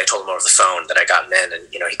cry, because I told him over the phone that I gotten in, and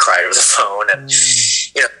he cried over the phone, and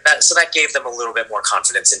so that gave them a little bit more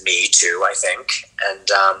confidence in me too, I think.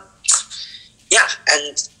 And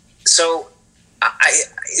and so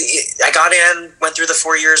I got in, went through the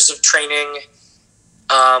 4 years of training,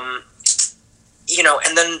 and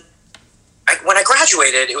then when I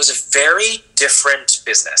graduated, it was a very different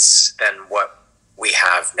business than what we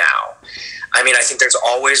have now. I mean, I think there's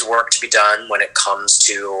always work to be done when it comes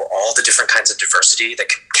to all the different kinds of diversity that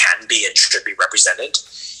can be and should be represented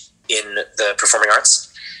in the performing arts.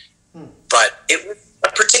 But it was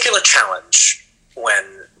a particular challenge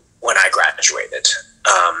when I graduated.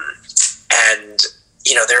 And,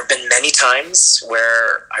 there have been many times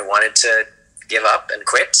where I wanted to give up and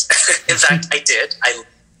quit. In fact, I did. I led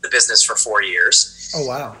the business for 4 years. Oh,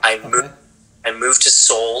 wow. I moved to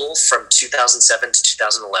Seoul from 2007 to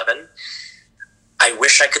 2011. I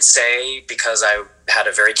wish I could say, because I had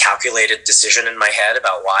a very calculated decision in my head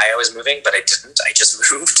about why I was moving, but I didn't. I just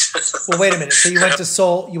moved. Well, wait a minute. So you went to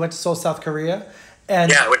Seoul. You went to Seoul, South Korea.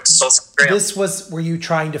 And yeah, I went to Seoul, South Korea. were you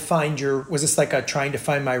trying to find was this like a trying to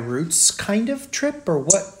find my roots kind of trip, or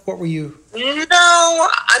what were you? No,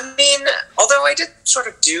 I mean, although I did sort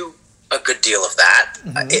of do a good deal of that.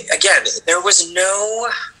 Again, there was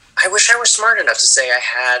I wish I were smart enough to say I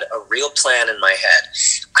had a real plan in my head.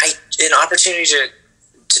 An opportunity to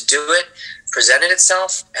do it presented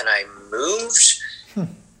itself, and I moved,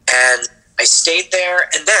 and I stayed there.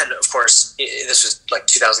 And then, of course, this was like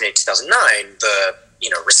 2008, 2009, the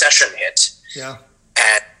recession hit. Yeah.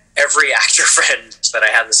 And every actor friend that I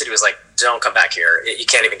had in the city was like, don't come back here. You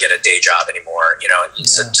can't even get a day job anymore.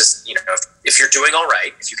 So just, if you're doing all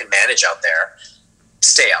right, if you can manage out there,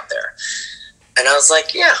 stay out there. And I was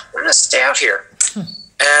like, yeah, I'm going to stay out here.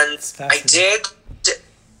 And I did.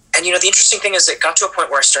 And, the interesting thing is it got to a point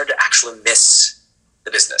where I started to actually miss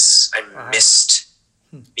the business. I missed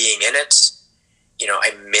being in it.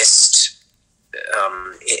 I missed,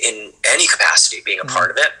 in any capacity, being a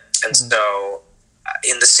part of it. And so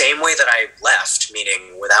in the same way that I left,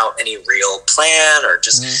 meaning without any real plan or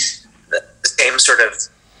just the same sort of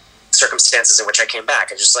circumstances in which I came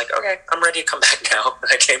back, I was just like, okay, I'm ready to come back now.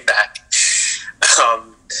 And I came back.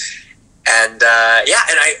 And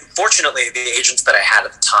I fortunately the agents that I had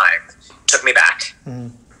at the time took me back,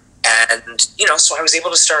 and so I was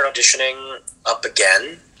able to start auditioning up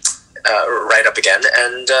again,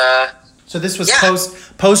 and so this was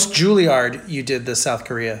post Juilliard. You did the South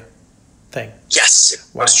Korea thing. Yes,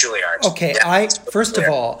 post Juilliard. Okay, yeah, first of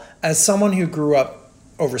all, as someone who grew up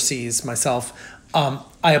overseas myself,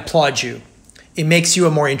 I applaud you. It makes you a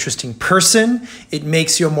more interesting person. It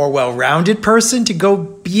makes you a more well-rounded person to go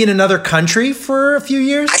be in another country for a few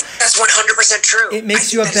years. That's 100% true. It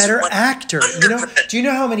makes you a better actor. Do you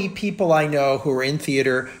know how many people I know who are in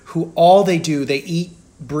theater who all they do, they eat,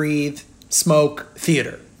 breathe, smoke,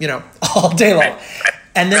 theater, all day long. Right.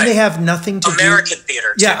 And then they have nothing to American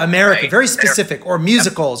theater. Yeah, too, American, right? very specific, or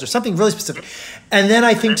musicals or something really specific. And then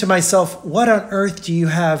I think to myself, what on earth do you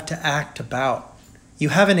have to act about? You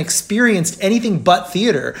haven't experienced anything but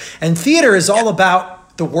theater. And theater is all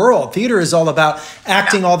about the world. Theater is all about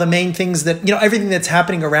acting all the main things that, everything that's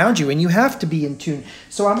happening around you. And you have to be in tune.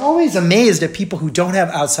 So I'm always amazed at people who don't have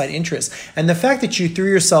outside interests. And the fact that you threw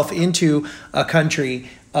yourself into a country,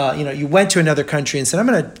 you went to another country and said, I'm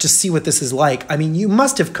going to just see what this is like. I mean, you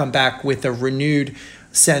must have come back with a renewed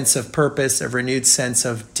sense of purpose, a renewed sense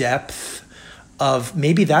of depth, of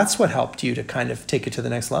maybe that's what helped you to kind of take it to the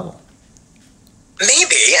next level.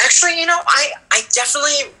 Maybe. Actually, I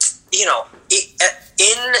definitely,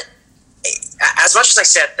 as much as I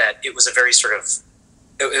said that it was a very sort of,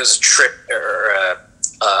 it was a trip or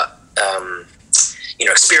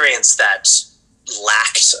experience that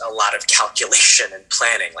lacked a lot of calculation and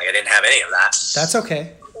planning. Like I didn't have any of that. That's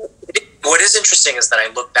okay. What is interesting is that I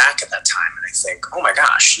look back at that time and I think, oh my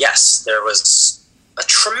gosh, yes, there was a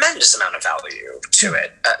tremendous amount of value to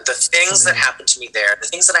it. The things that happened to me there, the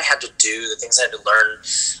things that I had to do, the things I had to learn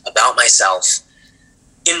about myself,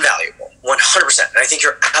 invaluable, 100%. And I think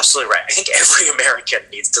you're absolutely right. I think every American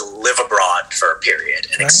needs to live abroad for a period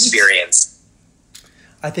and experience.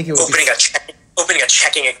 I think it would opening a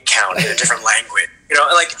checking account in a different language.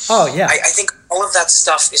 Oh yeah. I think all of that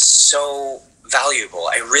stuff is so valuable.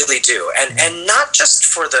 I really do, and not just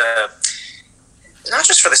for the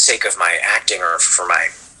sake of my acting or for my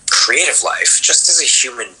creative life, just as a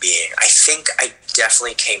human being. I think I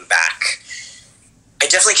definitely came back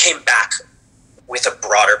with a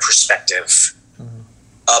broader perspective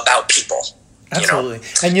about people. Absolutely.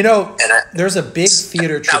 And there's a big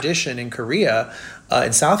theater tradition in Korea,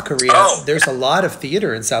 in South Korea. There's a lot of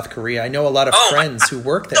theater in South Korea. I know a lot of friends who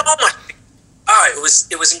work there.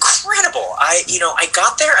 It was incredible. I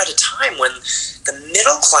got there at a time when the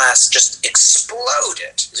middle class just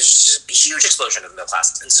exploded. There's just a huge explosion of the middle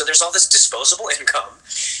class. And so there's all this disposable income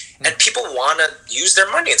and people want to use their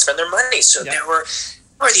money and spend their money. So there were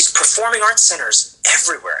these performing arts centers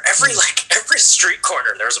everywhere. Every street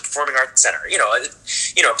corner there was a performing arts center. A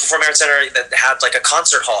performing arts center that had like a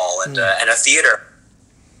concert hall and a theater.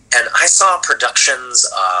 And I saw productions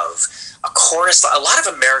of a chorus, a lot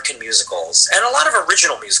of American musicals, and a lot of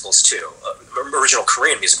original musicals too, original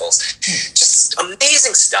Korean musicals. Just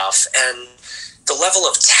amazing stuff, and the level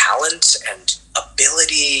of talent and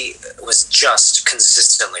ability was just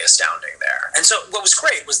consistently astounding there. And so what was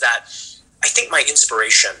great was that I think my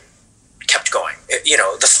inspiration kept going.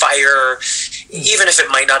 The fire, even if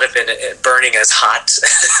it might not have been burning as hot,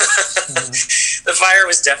 the fire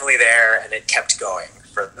was definitely there, and it kept going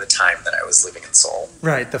for the time that I was living in Seoul.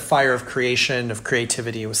 Right, the fire of creation, of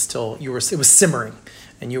creativity was still, it was simmering,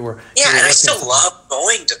 and you were... Yeah, and I still love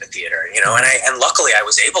going to the theater, and luckily I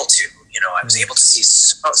was able to. I was able to see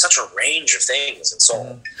such a range of things in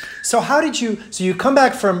Seoul. So how did you? So you come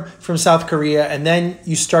back from South Korea, and then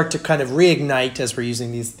you start to kind of reignite, as we're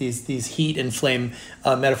using these heat and flame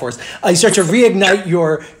metaphors. You start to reignite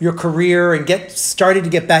your career and started to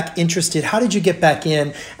get back interested. How did you get back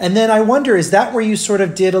in? And then I wonder, is that where you sort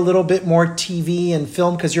of did a little bit more TV and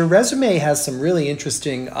film? Because your resume has some really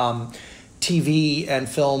interesting TV and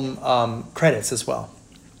film credits as well.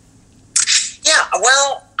 Yeah,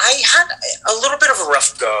 well, I had a little bit of a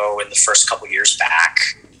rough go in the first couple years back,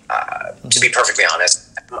 to be perfectly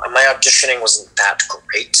honest. My auditioning wasn't that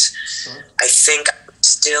great. I think I'm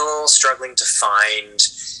still struggling to find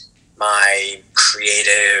my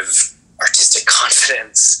creative, artistic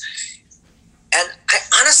confidence. And I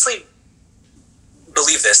honestly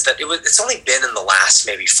believe this, that it's only been in the last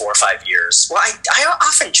maybe 4 or 5 years. Well, I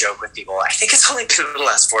often joke with people, I think it's only been in the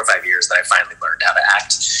last 4 or 5 years that I finally learned how to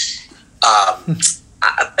act.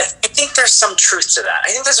 I think there's some truth to that.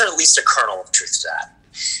 I think there's at least a kernel of truth to that.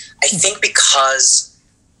 I think because,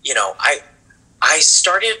 I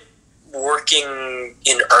started working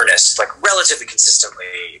in earnest, like relatively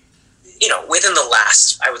consistently, within the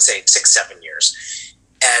last, I would say 6-7 years.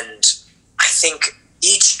 And I think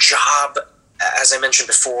each job, as I mentioned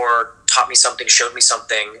before, taught me something, showed me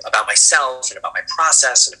something about myself and about my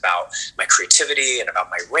process and about my creativity and about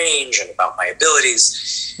my range and about my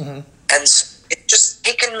abilities. And it's just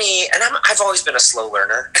taken me, and I've always been a slow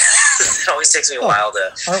learner. It always takes me a while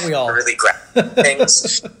to really grasp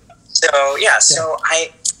things. So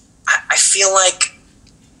I feel like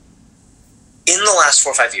in the last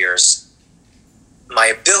 4 or 5 years, my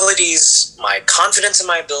abilities, my confidence in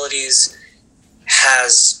my abilities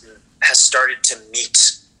has started to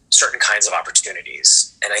meet certain kinds of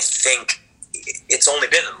opportunities. And I think it's only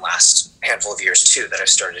been in the last handful of years too that I've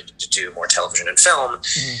started to do more television and film.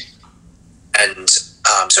 And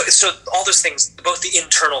so all those things, both the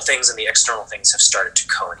internal things and the external things, have started to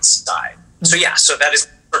coincide. So that is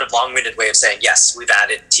sort of long-winded way of saying, yes, we've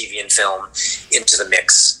added TV and film into the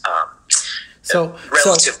mix.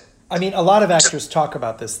 I mean, a lot of actors talk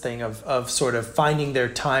about this thing of sort of finding their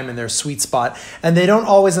time and their sweet spot, and they don't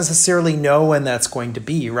always necessarily know when that's going to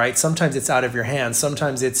be, right? Sometimes it's out of your hands.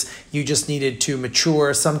 Sometimes it's you just needed to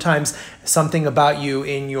mature. Sometimes something about you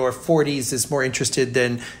in your 40s is more interesting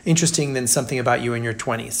than something about you in your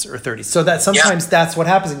 20s or 30s. So that sometimes that's what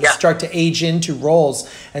happens, and you start to age into roles,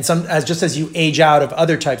 and just as you age out of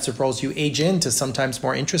other types of roles, you age into sometimes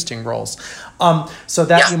more interesting roles. So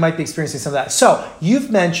that you might be experiencing some of that. So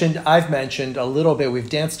I've mentioned a little bit, we've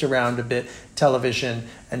danced around a bit, television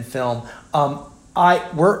and film.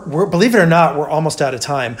 We're believe it or not, we're almost out of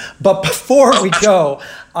time. But before we go,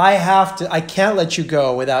 I can't let you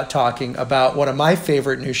go without talking about one of my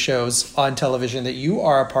favorite new shows on television that you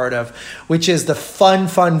are a part of, which is the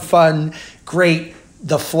fun, great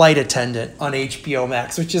The Flight Attendant on HBO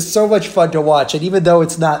Max, which is so much fun to watch. And even though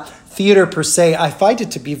it's not theater per se, I find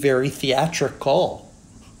it to be very theatrical.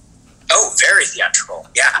 Oh, very theatrical.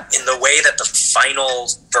 Yeah, in the way that the final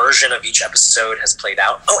version of each episode has played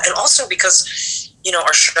out. Oh, and also because,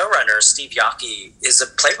 our showrunner, Steve Yockey, is a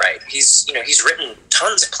playwright. He's written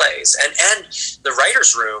tons of plays, and the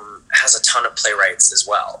writer's room has a ton of playwrights as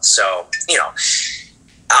well. So,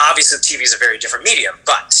 obviously TV is a very different medium,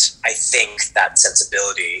 but I think that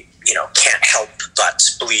sensibility, can't help but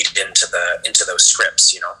bleed into those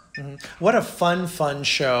scripts, What a fun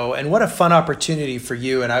show, and what a fun opportunity for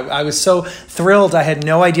you. And I was so thrilled. I had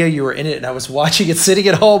no idea you were in it, and I was watching it sitting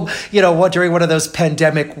at home, during one of those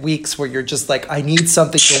pandemic weeks where you're just like, I need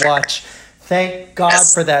something to watch. Thank God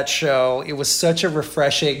for that show. It was such a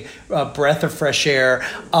refreshing breath of fresh air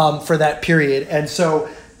for that period. And so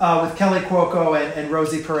with Kelly Cuoco and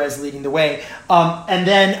Rosie Perez leading the way. And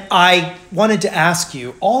then I wanted to ask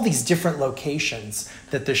you, all these different locations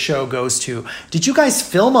that the show goes to, did you guys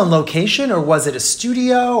film on location, or was it a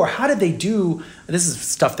studio, or how did they do? This is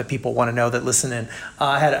stuff that people want to know that listen in.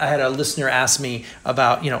 I had a listener ask me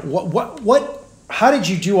about, how did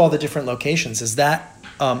you do all the different locations? Is that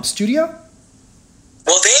studio?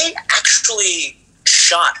 Well, they actually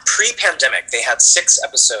shot pre-pandemic. They had 6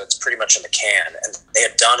 episodes pretty much in the can, and they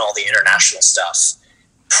had done all the international stuff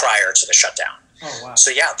prior to the shutdown. Oh, wow.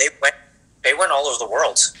 So yeah, they went all over the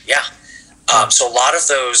world. Yeah. So a lot of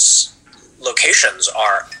those locations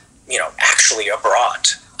are, actually abroad.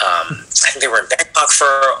 I think they were in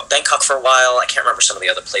Bangkok for a while. I can't remember some of the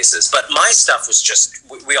other places, but my stuff was just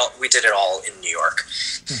we did it all in New York.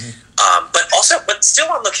 Mm-hmm. But still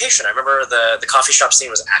on location. I remember the coffee shop scene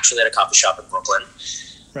was actually at a coffee shop in Brooklyn.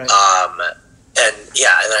 Right. And then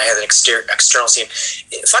I had an external scene.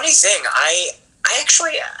 Funny thing, I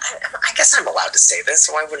guess I'm allowed to say this.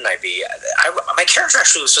 Why wouldn't I be? My character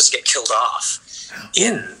actually was supposed to get killed off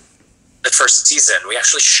in the first season. We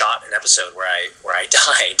actually shot an episode where I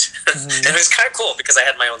died, and it was kind of cool because I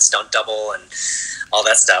had my own stunt double and all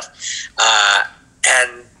that stuff.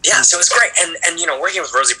 So it was great. And working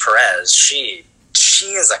with Rosie Perez, she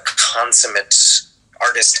is a consummate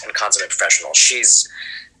artist and consummate professional. She's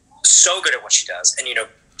so good at what she does. And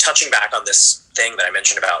touching back on this thing that I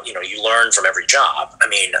mentioned about you learn from every job. I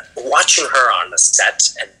mean, watching her on the set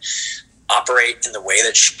and operate in the way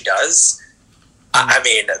that she does. I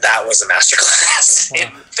mean, that was a masterclass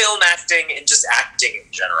in film acting and just acting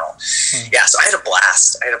in general. Yeah, so I had a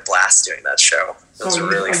blast doing that show. It was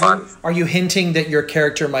really fun. Are you hinting that your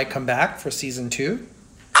character might come back for season 2?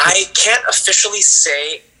 I can't officially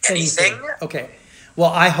say anything. Okay.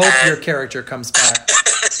 Well, I hope your character comes back.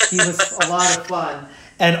 He was a lot of fun.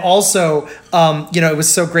 And also, it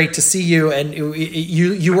was so great to see you. And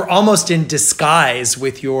you were almost in disguise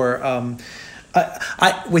with your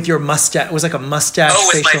with your mustache. It was like a mustache.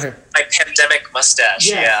 Oh, with facial hair. My pandemic mustache.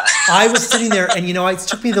 Yeah. I was sitting there, and it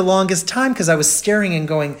took me the longest time because I was staring and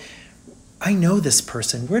going, I know this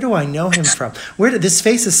person. Where do I know him from? This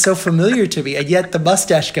face is so familiar to me, and yet the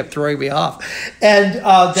mustache kept throwing me off. And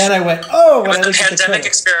then I went, oh, it was a pandemic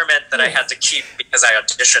experiment that I had to keep because I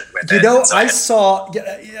auditioned with it. I saw,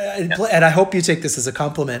 and I hope you take this as a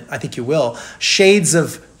compliment. I think you will. Shades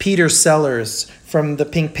of Peter Sellers from the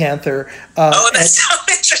Pink Panther. That's so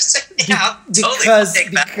interesting. Yeah,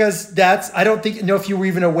 because that's, I don't know if you were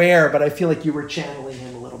even aware, but I feel like you were channeling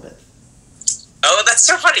him a little bit. Oh, that's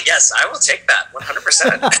so funny. Yes, I will take that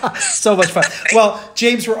 100%. So much fun. Well,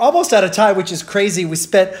 James, we're almost out of time, which is crazy. We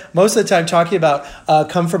spent most of the time talking about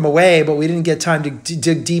Come From Away, but we didn't get time to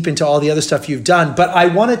dig deep into all the other stuff you've done. But I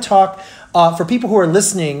want to talk for people who are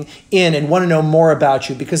listening in and want to know more about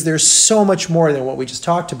you, because there's so much more than what we just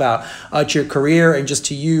talked about to your career and just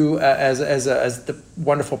to you as the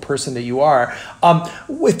wonderful person that you are.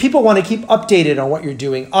 If people want to keep updated on what you're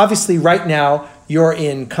doing, obviously right now you're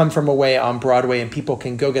in Come From Away on Broadway, and people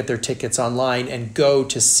can go get their tickets online and go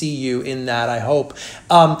to see you in that, I hope.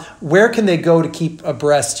 Where can they go to keep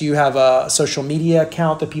abreast? Do you have a social media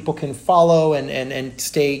account that people can follow and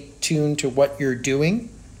stay tuned to what you're doing?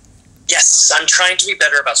 Yes, I'm trying to be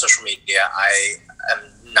better about social media. I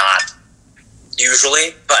am not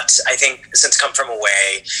usually, but I think since Come From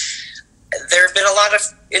Away, there have been a lot of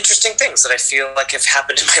interesting things that I feel like have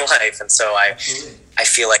happened in my life, and so I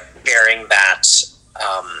feel like sharing that.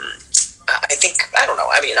 I think, I don't know.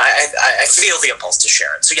 I mean, I feel the impulse to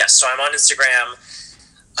share it. So yes, so I'm on Instagram.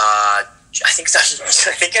 I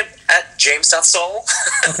think at James.Soul.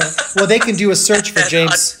 Okay. Well, they can do a search for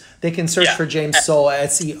James. They can search for James Soul,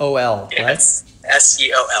 SEOL, right? Yes.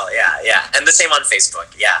 SEOL, yeah. And the same on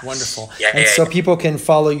Facebook, yeah. Wonderful. So people can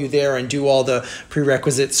follow you there and do all the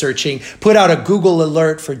prerequisite searching. Put out a Google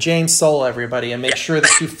alert for James Soul, everybody, and make sure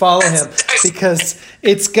that you follow him, because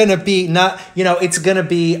it's going to be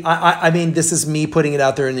I mean, this is me putting it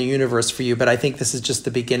out there in the universe for you, but I think this is just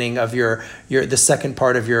the beginning of the second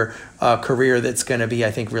part of your career that's going to be,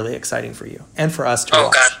 I think, really exciting for you and for us to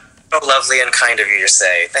watch. God. So lovely and kind of you to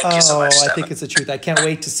say. Thank you so much, Stephen. I think it's the truth. I can't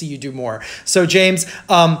wait to see you do more. So, James,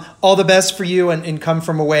 all the best for you and Come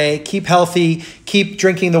From Away. Keep healthy. Keep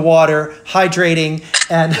drinking the water, hydrating,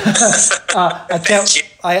 and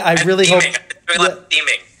I really hope. I'm doing a lot of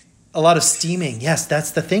steaming. A lot of steaming. Yes,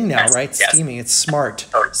 that's the thing now, right? Yes. Steaming. It's smart.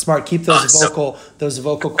 Smart. Keep those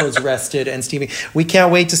vocal cords rested and steaming. We can't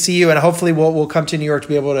wait to see you, and hopefully we'll come to New York to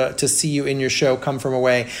be able to see you in your show, Come From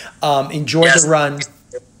Away. Enjoy the run.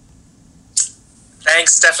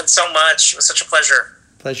 Thanks, Stefan, so much. It was such a pleasure.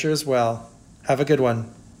 Pleasure as well. Have a good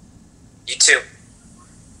one. You too.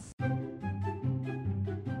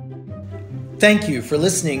 Thank you for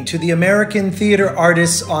listening to the American Theater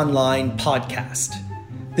Artists Online podcast.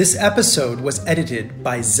 This episode was edited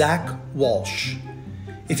by Zach Walsh.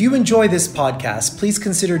 If you enjoy this podcast, please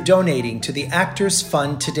consider donating to the Actors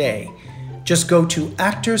Fund today. Just go to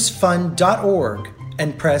actorsfund.org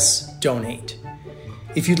and press donate.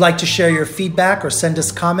 If you'd like to share your feedback or send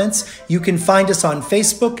us comments, you can find us on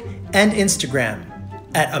Facebook and Instagram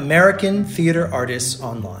at American Theater Artists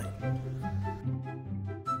Online.